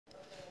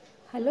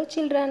Hello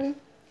children.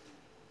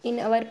 In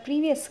our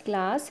previous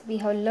class we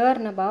have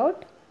learned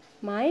about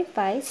my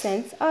five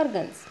sense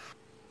organs.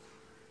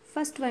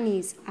 First one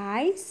is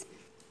eyes,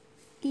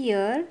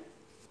 ear,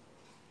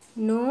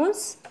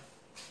 nose,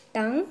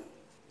 tongue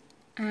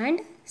and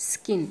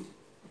skin.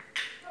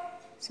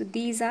 So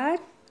these are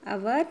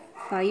our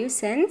five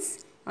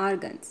sense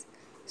organs.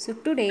 So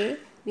today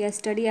we are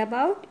study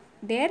about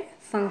their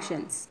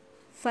functions.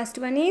 First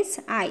one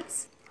is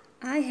eyes.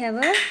 I have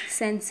a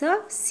sense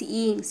of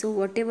seeing. So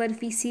whatever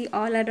we see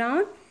all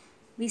around,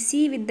 we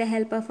see with the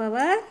help of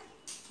our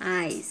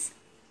eyes.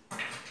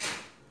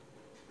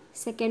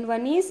 Second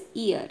one is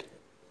ear.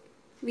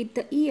 With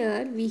the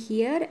ear we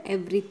hear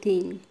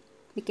everything.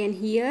 We can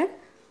hear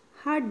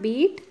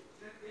heartbeat,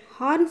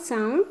 horn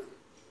sound,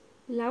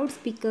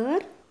 loudspeaker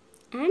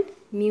and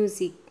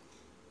music.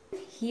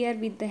 Hear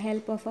with the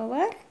help of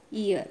our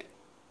ear.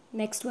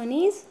 Next one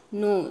is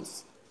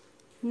nose.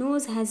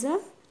 Nose has a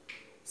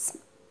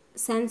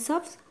sense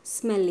of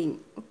smelling.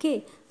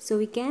 Okay, so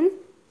we can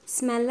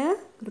smell a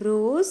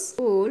rose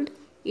cold.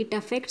 It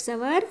affects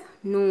our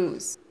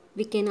nose.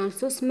 We can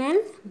also smell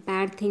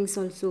bad things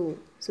also.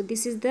 So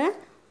this is the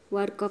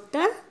work of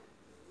the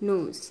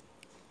nose.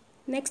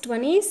 Next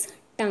one is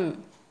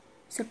tongue.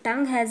 So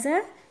tongue has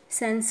a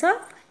sense of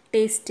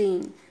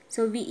tasting.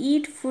 So we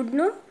eat food,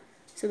 no?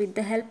 So with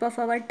the help of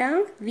our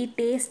tongue, we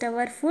taste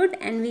our food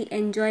and we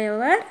enjoy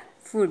our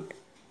food.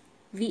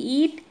 We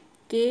eat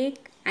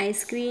cake,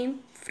 ice cream,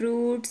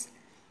 fruits,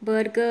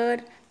 burger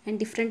and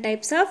different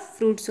types of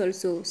fruits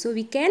also. So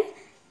we can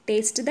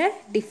taste the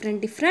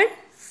different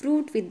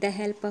fruit with the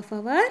help of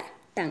our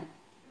tongue.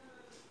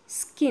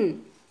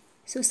 Skin.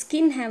 So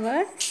skin have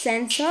a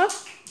sense of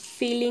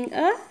feeling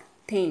a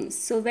things.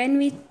 So when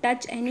we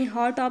touch any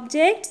hot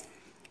objects,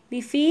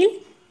 we feel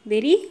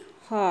very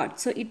hot.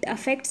 So it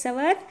affects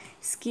our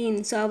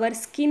skin. So our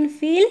skin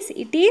feels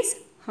it is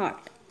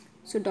hot.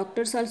 So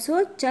doctors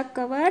also check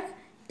our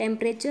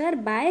temperature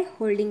by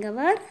holding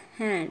our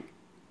hand.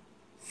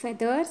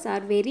 Feathers are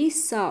very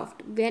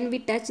soft. When we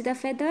touch the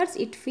feathers,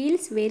 it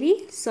feels very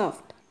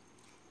soft.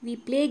 We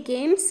play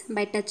games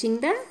by touching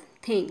the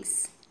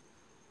things.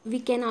 We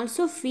can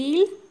also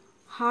feel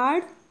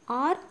hard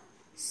or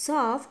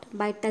soft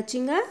by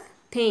touching a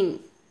thing.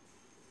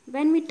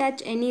 When we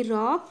touch any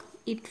rock,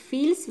 it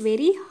feels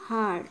very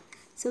hard.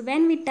 So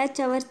when we touch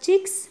our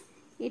cheeks,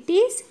 it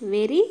is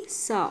very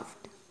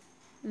soft.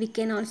 We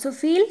can also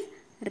feel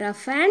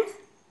rough and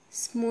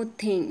smooth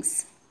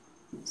things.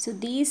 So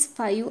these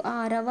five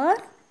are our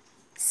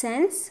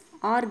sense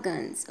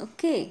organs.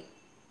 Okay.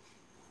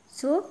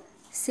 So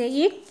say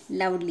it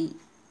loudly.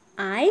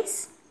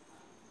 Eyes,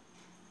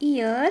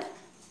 ear,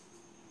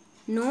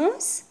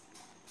 nose,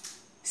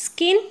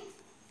 skin,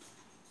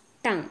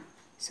 tongue.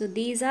 So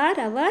these are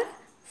our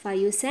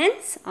five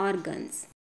sense organs.